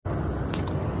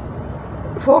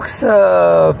Folks,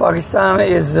 Pakistan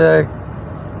is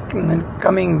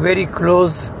coming very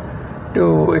close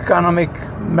to economic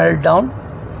meltdown,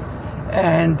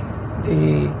 and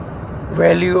the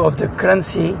value of the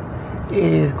currency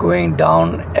is going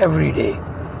down every day,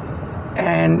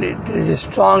 and there is a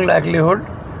strong likelihood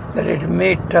that it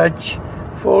may touch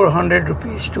 400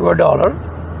 rupees to a dollar.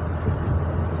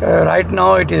 Right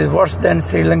now it is worse than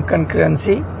Sri Lankan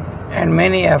currency and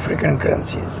many African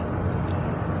currencies.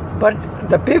 But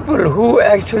the people who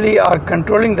actually are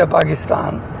controlling the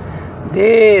Pakistan,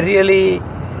 they really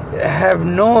have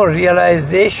no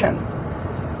realization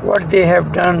what they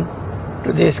have done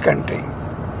to this country.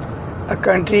 A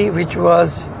country which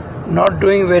was not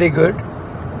doing very good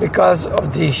because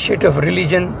of the shit of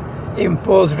religion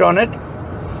imposed on it,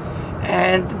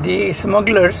 and the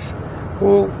smugglers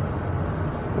who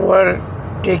were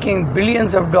taking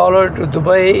billions of dollars to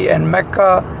Dubai and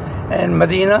Mecca and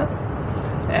Medina,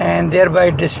 and thereby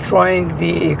destroying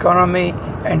the economy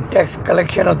and tax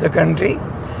collection of the country.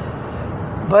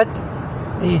 But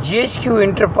the GHQ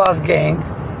Interpass gang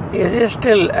is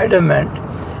still adamant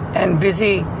and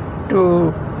busy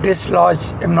to dislodge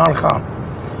Imran Khan.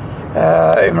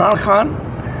 Imran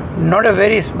Khan, not a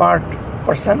very smart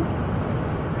person,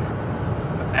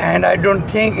 and I don't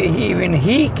think even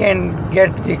he can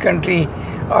get the country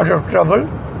out of trouble.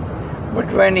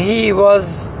 But when he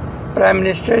was Prime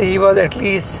Minister, he was at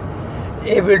least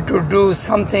able to do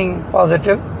something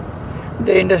positive.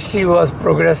 The industry was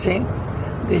progressing,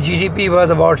 the GDP was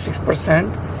about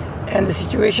 6%, and the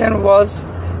situation was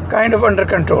kind of under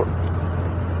control.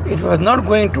 It was not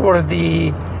going towards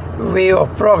the way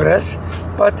of progress,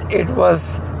 but it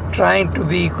was trying to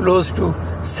be close to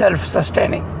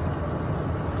self-sustaining,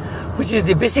 which is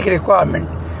the basic requirement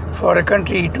for a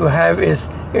country to have its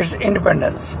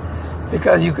independence,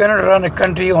 because you cannot run a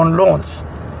country on loans.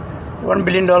 $1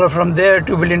 billion from there,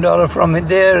 $2 billion from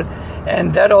there,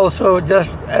 and that also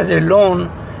just as a loan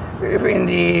in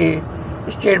the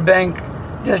State Bank,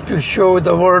 just to show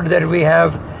the world that we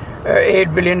have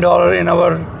 $8 billion in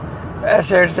our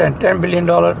assets and $10 billion.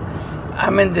 I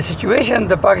mean, the situation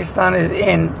that Pakistan is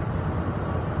in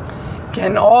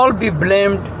can all be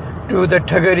blamed to the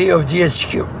thuggery of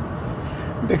GHQ,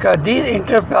 because these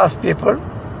interpass people,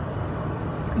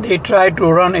 they try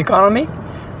to run economy,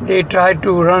 they try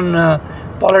to run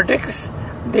politics,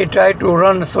 they try to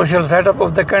run social setup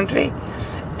of the country,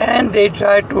 and they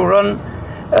try to run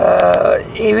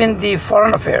even the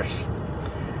foreign affairs.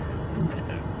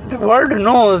 The world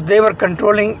knows they were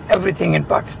controlling everything in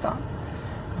Pakistan,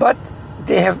 but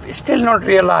they have still not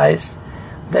realized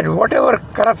that whatever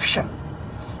corruption,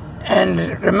 and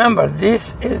remember,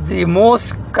 this is the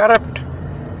most corrupt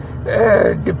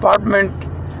department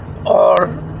or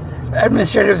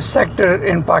administrative sector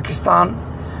in Pakistan,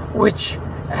 which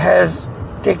has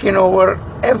taken over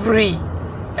every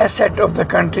asset of the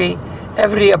country,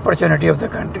 every opportunity of the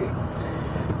country.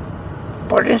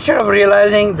 But instead of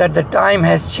realizing that the time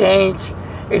has changed,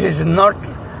 it is not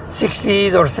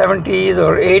 60s or 70s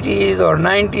or 80s or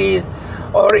 90s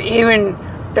or even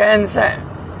 10s,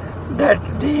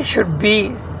 that they should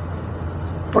be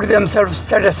put themselves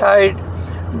set aside,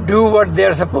 do what they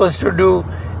are supposed to do,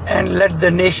 and let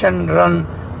the nation run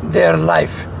their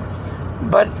life.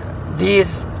 But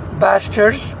these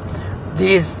bastards,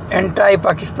 these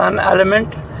anti-Pakistan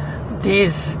element,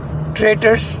 these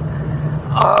traitors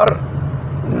are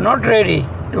not ready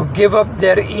to give up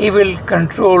their evil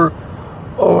control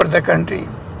over the country.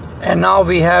 And now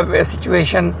we have a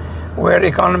situation where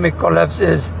economic collapse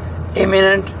is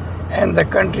imminent, and the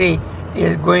country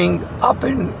is going up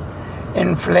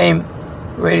in flame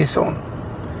very soon,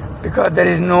 because there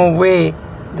is no way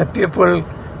the people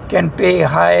can pay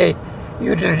high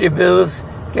utility bills,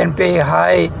 can pay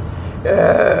high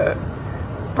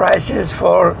prices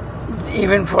for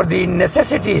even for the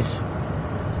necessities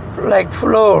like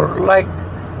flour, like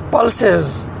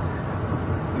pulses,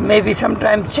 maybe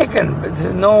sometimes chicken. But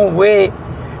there's no way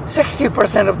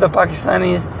 60% of the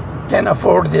Pakistanis can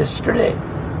afford this today.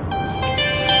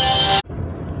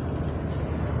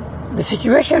 The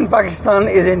situation Pakistan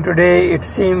is in today, it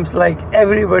seems like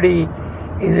everybody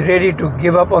is ready to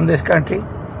give up on this country,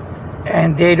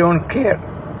 and they don't care.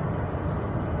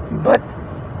 But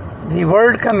the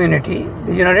world community,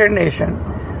 the United Nations,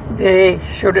 they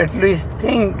should at least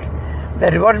think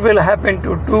that what will happen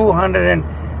to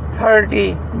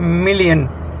 230 million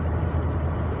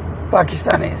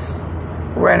Pakistanis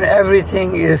when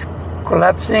everything is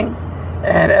collapsing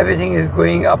and everything is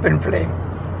going up in flame.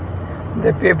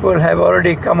 The people have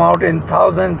already come out in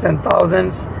thousands and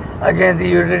thousands against the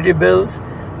utility bills.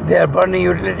 They are burning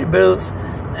utility bills,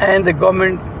 and the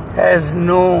government has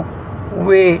no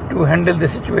way to handle the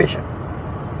situation.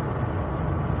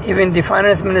 Even the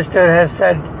finance minister has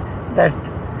said that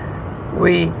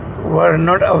we were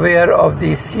not aware of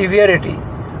the severity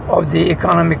of the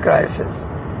economic crisis,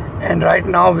 and right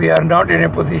now we are not in a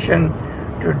position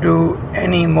to do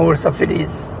any more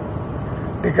subsidies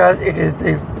because it is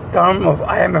the term of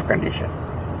IMF condition.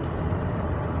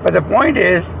 But the point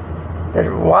is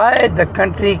that why the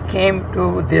country came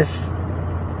to this,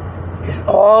 it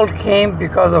all came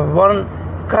because of one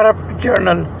corrupt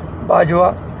journal,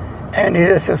 Bajwa, and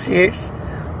his associates,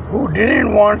 who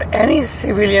didn't want any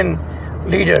civilian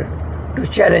leader to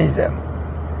challenge them.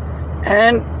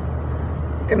 And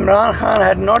Imran Khan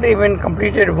had not even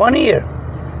completed 1 year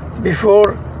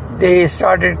before they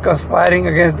started conspiring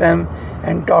against them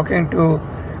and talking to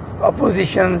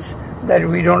oppositions that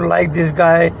we don't like this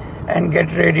guy and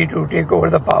get ready to take over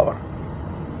the power.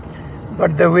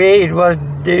 But the way it was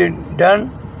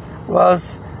done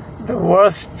was the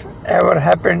worst ever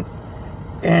happened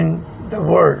in the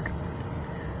world.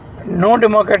 No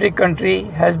democratic country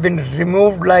has been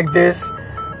removed like this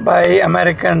by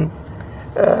American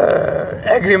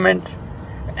agreement,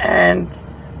 and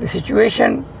the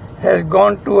situation has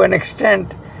gone to an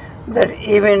extent that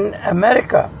even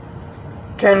America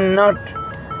cannot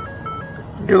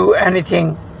do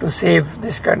anything to save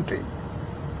this country.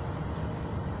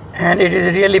 And it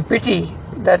is really pity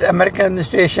that American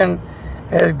administration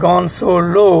has gone so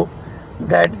low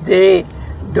that they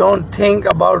don't think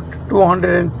about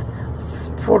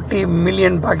 240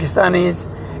 million Pakistanis.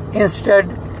 Instead,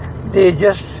 they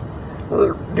just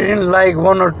didn't like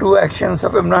one or two actions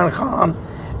of Imran Khan,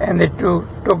 and they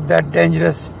took that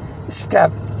dangerous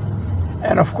step.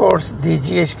 And of course, the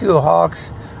GHQ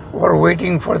hawks were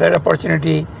waiting for that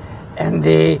opportunity, and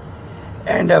they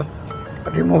end up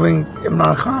removing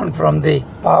Imran Khan from the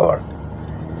power.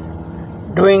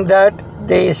 Doing that,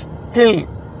 they still,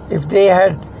 if they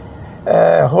had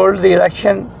hold the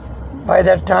election by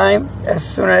that time, as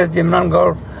soon as the Imran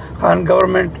Khan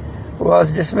government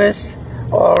was dismissed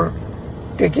or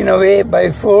taken away by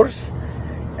force,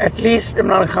 at least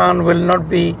Imran Khan will not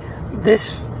be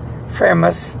this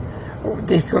famous.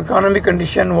 The economic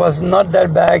condition was not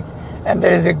that bad, and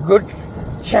there is a good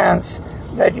chance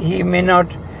that he may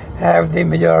not have the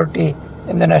majority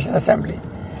in the National Assembly,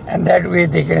 and that way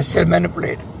they can still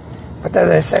manipulate. But as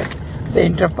I said, the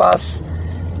interpass,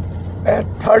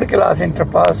 third-class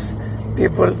interpass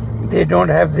people, they don't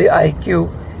have the IQ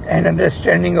and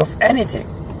understanding of anything.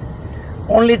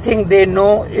 Only thing they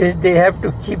know is they have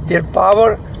to keep their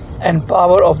power and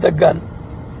power of the gun,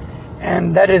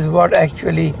 and that is what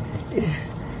actually is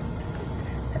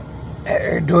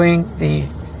doing the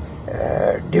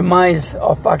demise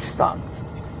of Pakistan,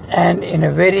 and in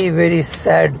a very, very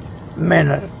sad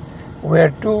manner,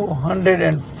 where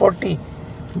 240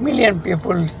 million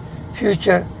people's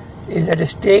future is at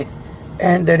stake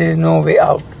and there is no way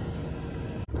out.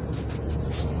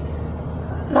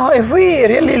 Now, if we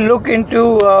really look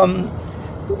into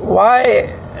why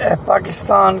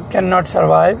Pakistan cannot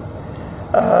survive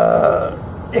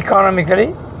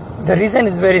economically, the reason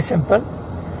is very simple.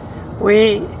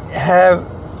 We have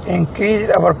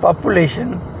increased our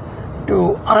population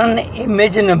to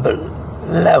unimaginable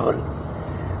level.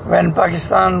 When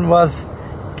Pakistan was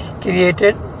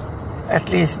created, at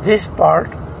least this part,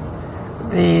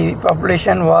 the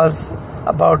population was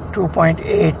about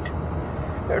 28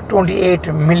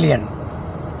 million,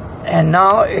 and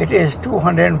now it is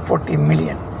 240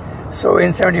 million. So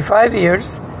in 75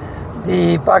 years,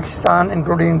 the Pakistan,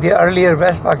 including the earlier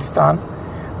West Pakistan,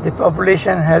 the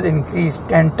population has increased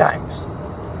 10 times.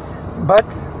 But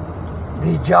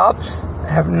the jobs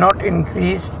have not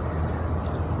increased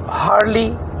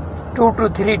hardly 2 to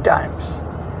 3 times.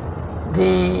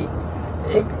 The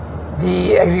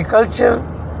agriculture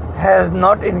has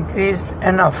not increased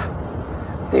enough.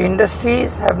 The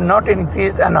industries have not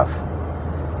increased enough.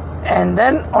 And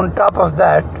then on top of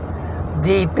that,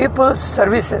 the people's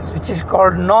services, which is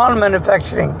called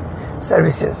non-manufacturing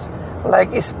services,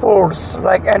 like sports,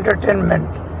 like entertainment,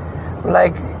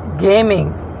 like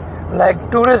gaming, like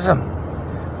tourism,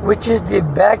 which is the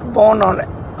backbone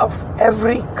of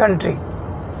every country,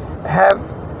 have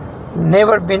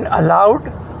never been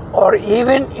allowed, or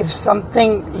even if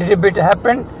something little bit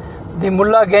happened, the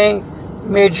Mullah gang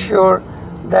made sure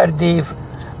that the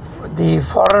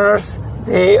foreigners,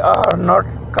 they are not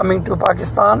coming to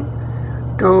Pakistan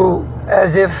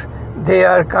as if they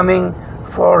are coming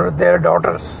for their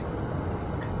daughters.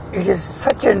 It is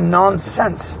such a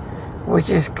nonsense which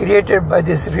is created by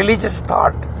this religious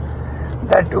thought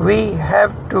that we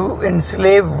have to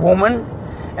enslave women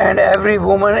and every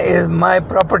woman is my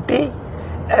property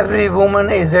every woman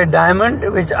is a diamond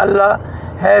which Allah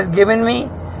has given me,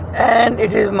 and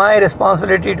it is my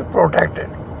responsibility to protect it.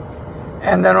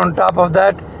 And then on top of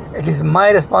that, it is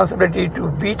my responsibility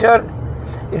to beat her.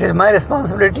 It is my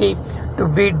responsibility to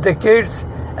beat the kids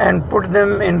and put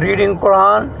them in reading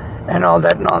Quran and all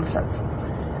that nonsense.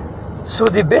 So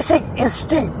the basic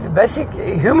instinct, the basic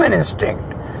human instinct,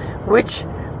 which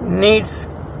needs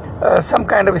some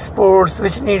kind of sports,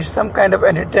 which needs some kind of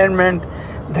entertainment,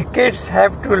 the kids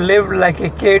have to live like a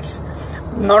kids,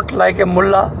 not like a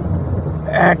mullah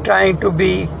trying to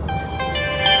be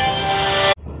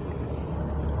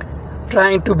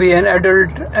an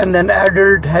adult, and then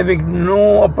adult having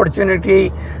no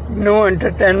opportunity, no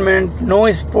entertainment, no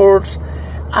sports.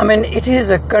 I mean, it is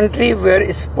a country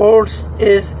where sports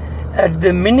is at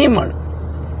the minimum,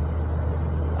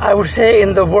 I would say,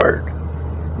 in the world,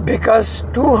 because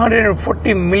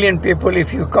 240 million people,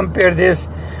 if you compare this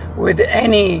with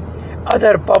any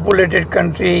other populated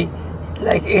country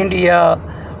like India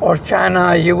or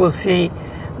China, you will see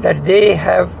that they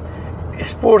have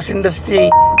sports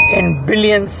industry in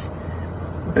billions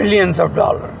of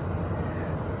dollars.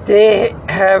 They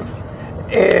have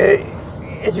a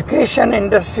education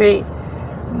industry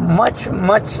much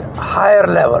higher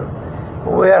level,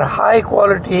 where high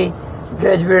quality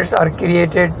graduates are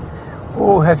created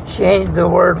who have changed the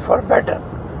world for better,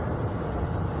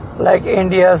 like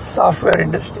India's software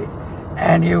industry.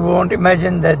 And you won't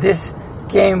imagine that this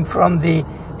came from the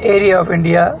area of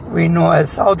India we know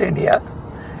as South India,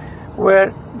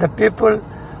 where the people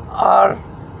are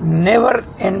never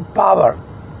in power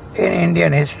in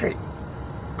Indian history.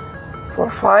 For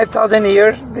 5,000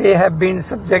 years, they have been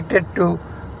subjected to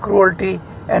cruelty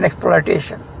and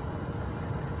exploitation.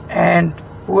 And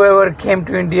whoever came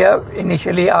to India,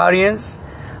 initially Aryans,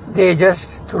 they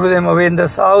just threw them away in the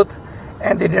south,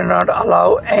 and they did not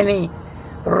allow any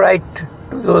right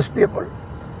to those people.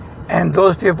 And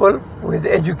those people with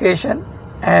education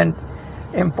and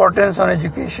importance on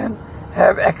education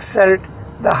have excelled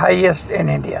the highest in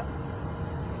India.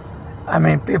 I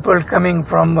mean, people coming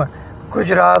from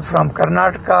Gujarat, from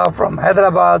Karnataka, from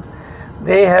Hyderabad,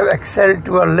 they have excelled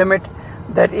to a limit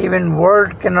that even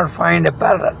world cannot find a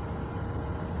parallel.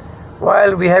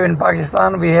 While we have in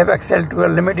Pakistan, we have excelled to a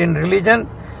limit in religion,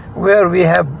 where we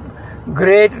have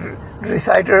great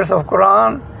reciters of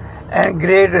Quran and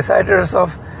great reciters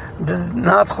of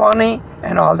Naat Khwani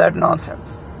and all that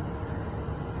nonsense.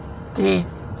 The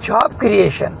job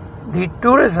creation, the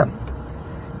tourism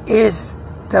is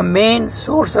the main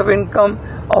source of income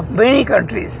of many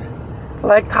countries,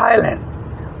 like Thailand,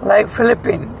 like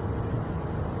Philippines,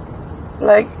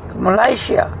 like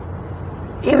Malaysia,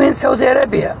 even Saudi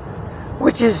Arabia,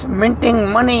 which is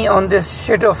minting money on this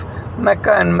shit of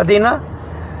Mecca and Medina,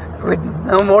 with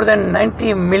no more than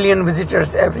 90 million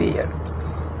visitors every year,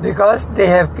 because they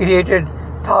have created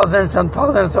thousands and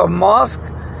thousands of mosques,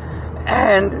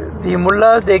 and the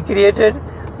mullah they created,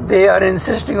 they are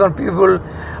insisting on people,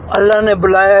 Allah ne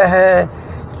bulaya hai,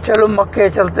 chalo Makkah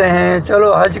chalte hain,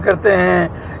 chalo Hajj karte hain,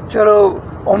 chalo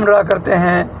Umrah karte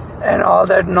hain, and all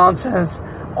that nonsense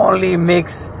only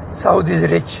makes Saudis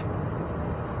rich.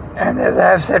 And as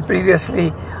I have said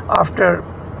previously, after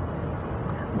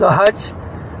the Hajj,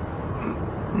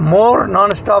 more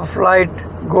non-stop flight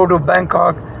go to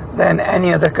Bangkok than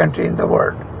any other country in the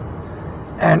world.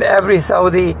 And every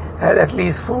Saudi has at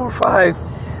least 4 or 5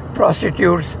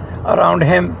 prostitutes around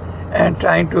him and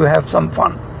trying to have some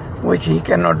fun, which he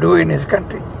cannot do in his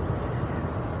country.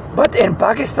 But in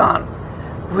Pakistan,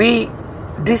 we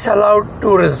disallowed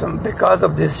tourism because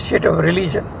of this shit of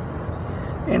religion.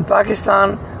 In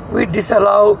Pakistan, we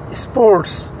disallow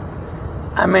sports.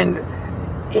 I mean,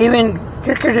 even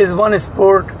cricket is one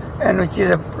sport, and which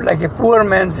is like a poor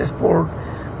man's sport,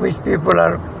 which people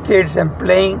are kids and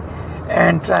playing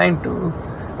and trying to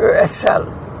excel.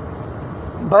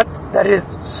 But that is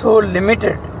so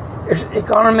limited. Its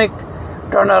economic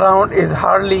turnaround is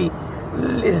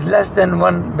less than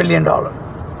 $1 billion.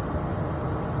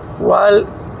 While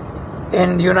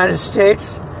in the United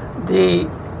States, the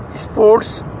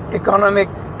sports economic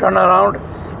turnaround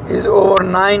is over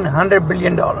 $900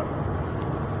 billion.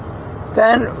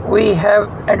 Then we have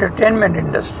entertainment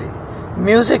industry,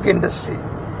 music industry.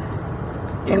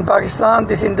 In Pakistan,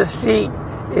 this industry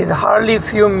is hardly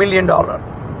few $1 million,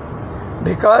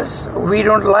 because we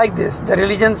don't like this. The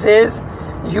religion says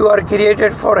you are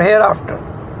created for hereafter.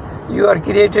 You are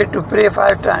created to pray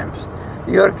 5 times.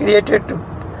 You are created to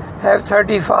have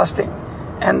 30 fasting,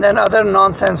 and then other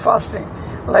nonsense fasting,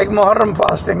 like Muharram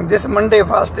fasting, this Monday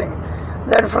fasting,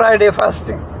 that Friday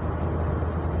fasting.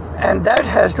 And that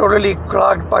has totally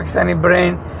clogged Pakistani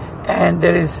brain, and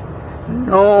there is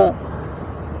no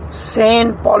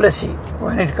sane policy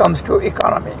when it comes to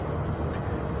economy.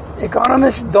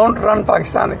 Economists don't run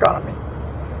Pakistan economy.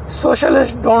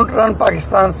 Socialists don't run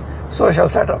Pakistan's social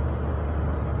setup.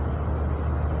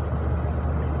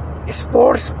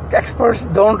 Sports experts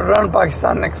don't run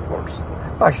Pakistan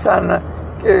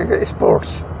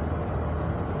sports.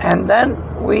 And then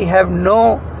we have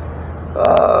no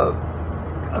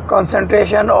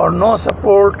concentration or no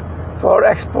support for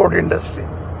export industry.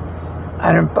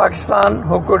 And in Pakistan,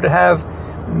 who could have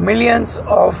millions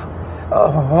of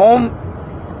home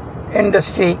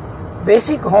industry,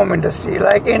 basic home industry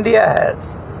like India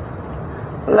has,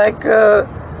 like the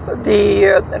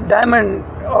diamond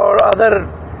or other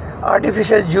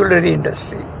artificial jewelry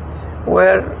industry,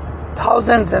 where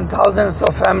thousands and thousands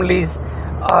of families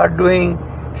are doing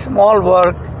small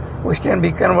work which can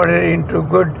be converted into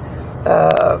good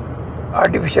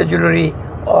artificial jewelry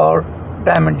or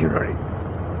diamond jewelry.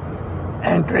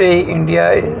 And today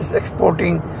India is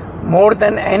exporting more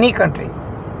than any country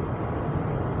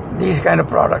these kind of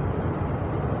product,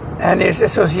 and its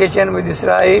association with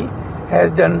Israel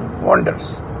has done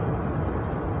wonders.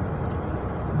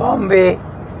 Bombay,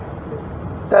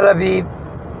 Tel Aviv,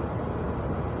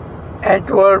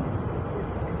 Antwerp,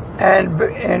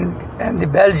 and the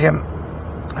Belgium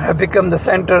have become the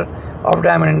center of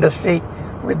diamond industry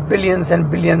with billions and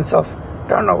billions of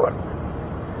turnover.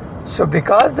 So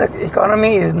because the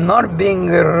economy is not being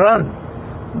run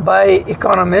by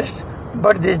economists,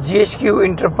 but this GHQ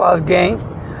Interpass gang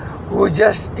who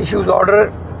just issues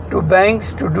order to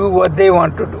banks to do what they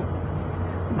want to do.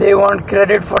 They want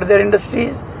credit for their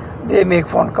industries, they make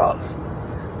phone calls.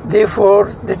 Therefore,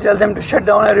 they tell them to shut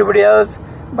down everybody else,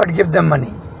 but give them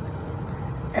money.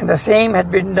 And the same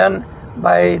had been done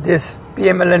by this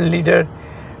PMLN leader,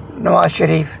 Nawaz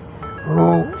Sharif,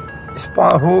 who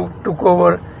took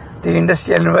over the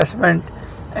industrial investment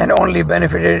and only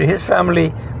benefited his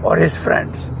family or his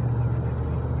friends.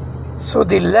 So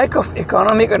the lack of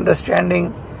economic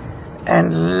understanding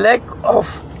and lack of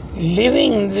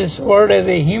living in this world as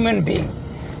a human being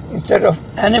instead of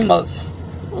animals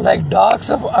like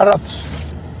dogs of Arabs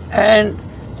and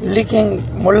licking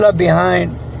Mullah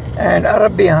behind and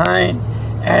Arab behind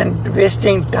and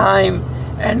wasting time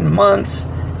and months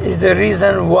is the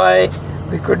reason why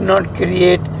we could not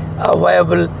create a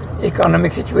viable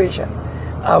economic situation,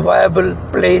 a viable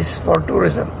place for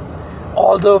tourism.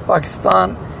 Although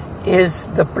Pakistan is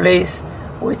the place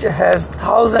which has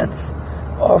thousands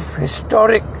of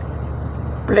historic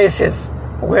places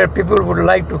where people would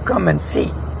like to come and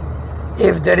see,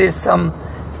 if there is some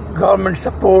government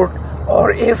support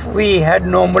or if we had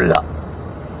no mullah.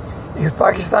 If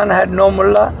Pakistan had no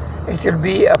mullah, it will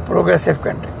be a progressive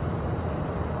country.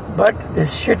 But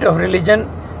this shit of religion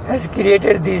has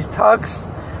created these thugs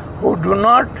who do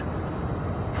not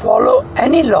follow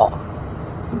any law.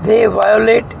 They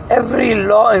violate every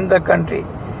law in the country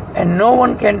and no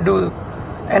one can do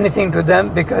anything to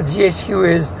them because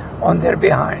GHQ is on their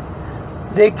behind.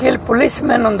 They kill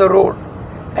policemen on the road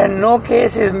and no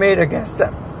case is made against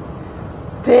them.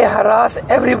 They harass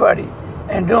everybody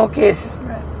and no case is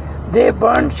made. They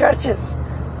burn churches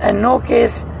and no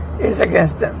case is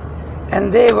against them.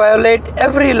 And they violate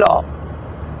every law,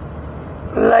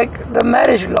 like the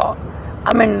marriage law.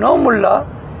 I mean, no mullah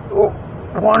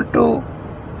want to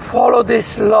follow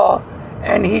this law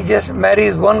and he just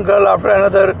marries one girl after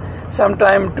another,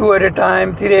 sometime 2 at a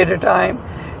time, 3 at a time,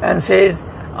 and says,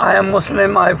 I am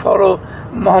Muslim, I follow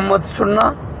Muhammad's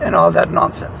Sunnah and all that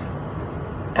nonsense.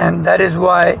 And that is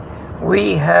why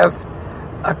we have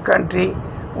a country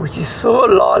which is so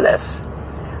lawless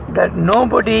that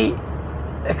nobody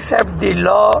accepts the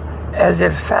law as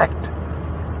a fact.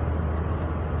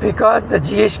 Because the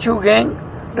GHQ gang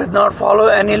does not follow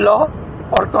any law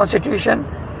or constitution,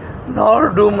 nor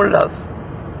do mullahs.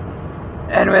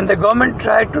 And when the government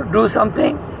tried to do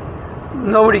something,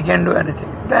 nobody can do anything.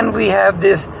 Then we have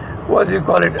this, what we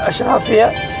call it,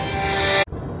 Ashrafia.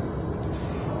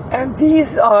 And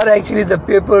these are actually the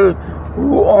people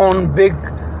who own big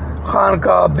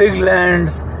khanqa, big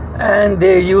lands, and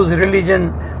they use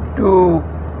religion to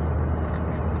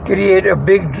create a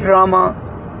big drama.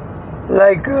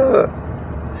 Like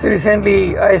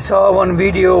recently I saw one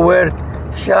video where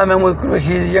Shah Mahmud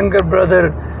Qureshi's younger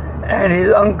brother and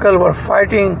his uncle were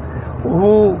fighting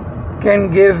who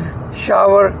can give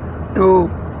shower to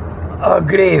a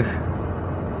grave.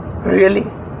 Really?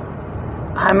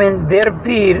 I mean, their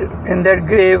peer in that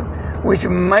grave, which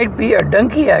might be a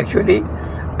donkey actually,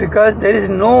 because there is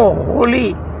no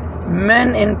holy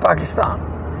men in Pakistan.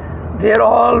 They're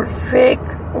all fake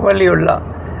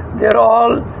waliullah. They're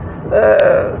all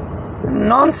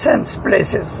nonsense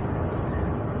places.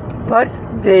 but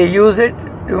they use it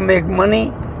to make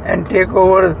money and take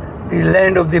over the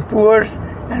land of the poor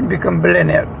and become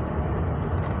billionaire.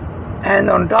 And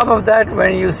on top of that,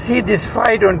 when you see this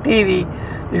fight on TV,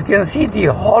 you can see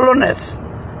the hollowness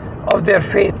of their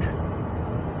faith.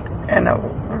 And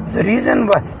the reason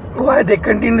why they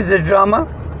continue the drama,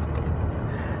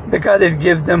 because it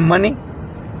gives them money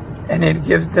and it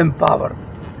gives them power.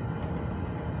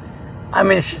 I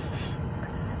mean,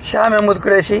 Shah Mahmud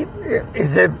Qureshi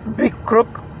is a big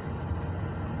crook.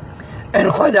 And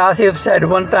Khwaja Asif said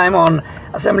one time on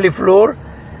assembly floor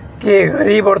कि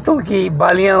गरीब औरतों की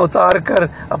बालियां उतार कर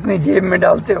अपनी जेब में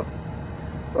डालते हो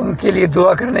उनके लिए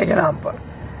दुआ करने के नाम पर.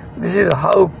 This is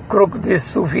how crook this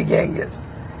Sufi gang is.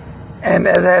 And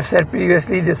as I have said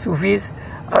previously, the Sufis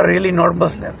are really not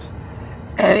Muslims.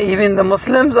 And even the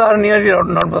Muslims are nearly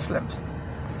not Muslims.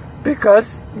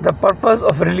 Because the purpose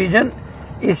of religion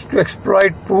is to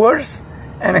exploit poor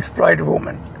and exploit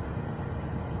women.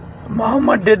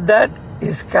 Muhammad did that,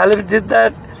 his caliph did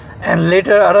that, and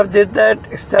later Arab did that,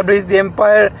 established the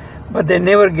empire, but they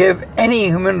never gave any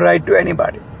human right to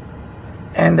anybody.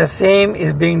 And the same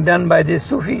is being done by this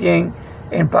Sufi gang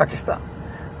in Pakistan,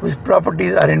 whose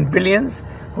properties are in billions,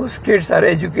 whose kids are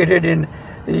educated in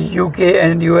the UK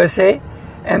and USA,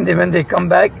 and then when they come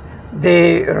back,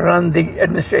 they run the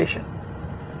administration.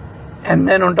 And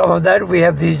then on top of that, we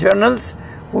have these journals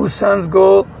whose sons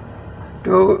go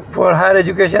for higher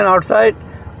education outside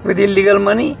with illegal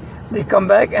money. They come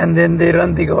back and then they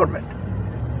run the government.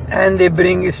 And they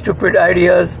bring stupid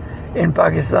ideas in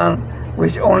Pakistan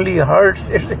which only hurts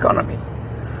its economy.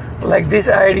 Like this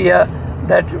idea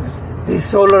that the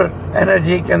solar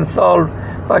energy can solve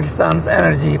Pakistan's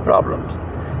energy problems,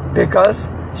 because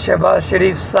Shehbaz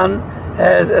Sharif's son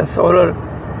has a solar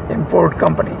import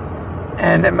company.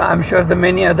 And I'm sure the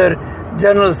many other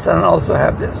journals' sons also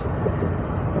have this.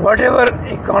 Whatever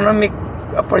economic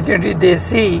opportunity they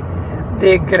see,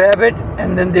 they grab it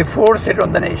and then they force it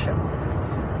on the nation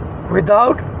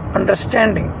without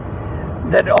understanding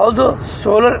that although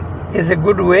solar is a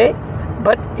good way,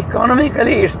 but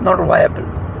economically it's not viable.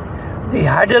 The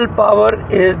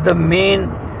hydropower is the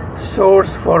main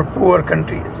source for poor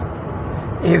countries.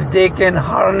 If they can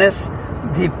harness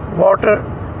the water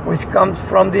which comes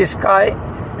from the sky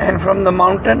and from the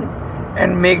mountain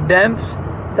and make dams,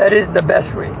 that is the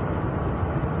best way.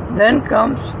 Then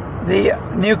comes the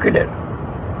nuclear.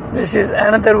 This is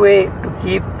another way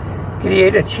to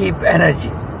create a cheap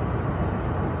energy.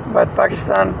 But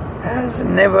Pakistan has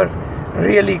never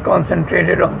really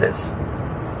concentrated on this.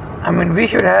 I mean, we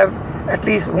should have at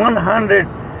least 100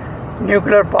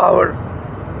 nuclear power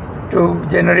to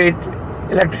generate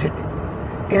electricity.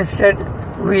 Instead,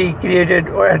 we created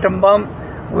an atom bomb,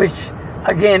 which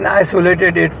again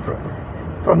isolated it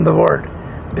from the world,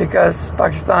 because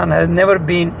Pakistan has never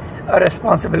been a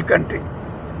responsible country.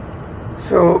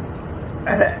 So,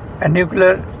 a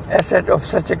nuclear asset of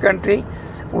such a country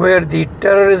where the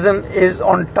terrorism is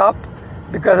on top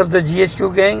because of the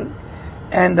GHQ gang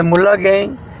and the Mullah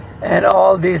gang and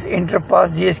all these interpass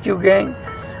GHQ gang,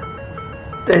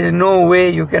 there is no way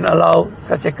you can allow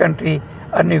such a country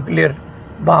a nuclear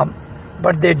bomb.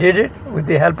 But they did it with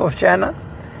the help of China,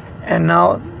 and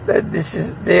now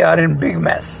they are in big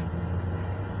mess.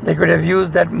 They could have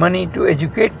used that money to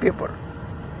educate people,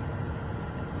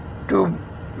 to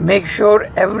make sure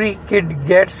every kid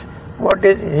gets what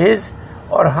is his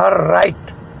or her right.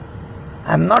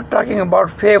 I'm not talking about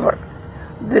favor.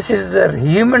 This is a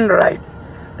human right,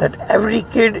 that every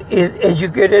kid is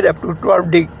educated up to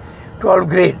 12th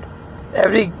grade.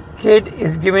 Every kid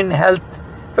is given health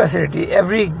facility.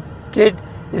 Every kid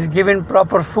is given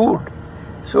proper food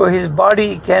so his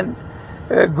body can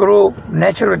grow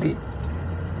naturally,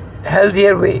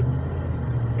 healthier way.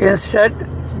 Instead,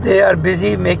 they are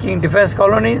busy making defense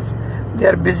colonies. They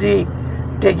are busy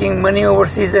taking money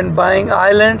overseas and buying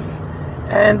islands,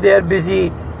 and they are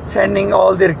busy sending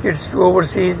all their kids to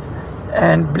overseas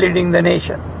and bleeding the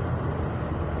nation.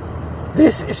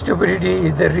 This stupidity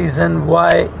is the reason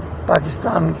why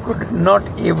Pakistan could not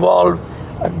evolve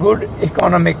a good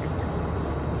economic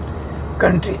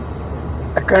country,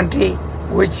 a country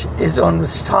which is on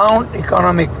sound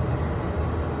economic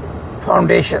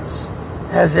foundations,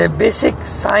 has a basic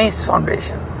science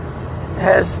foundation,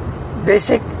 has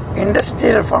basic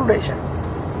industrial foundation,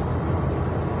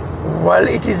 while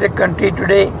it is a country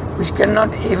today which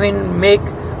cannot even make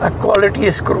a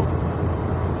quality screw.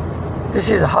 This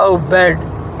is how bad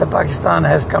the Pakistan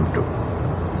has come to,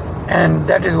 and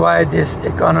that is why this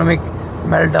economic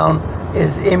meltdown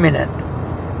is imminent,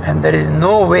 and there is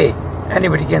no way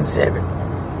anybody can save it.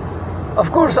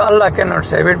 Of course, Allah cannot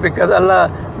save it, because Allah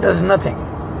does nothing.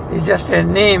 is just a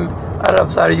name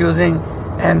Arabs are using,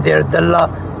 and their Dallah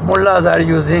Mullahs are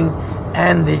using,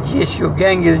 and the GSU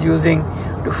gang is using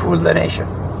to fool the nation.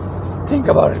 Think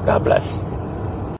about it. God bless.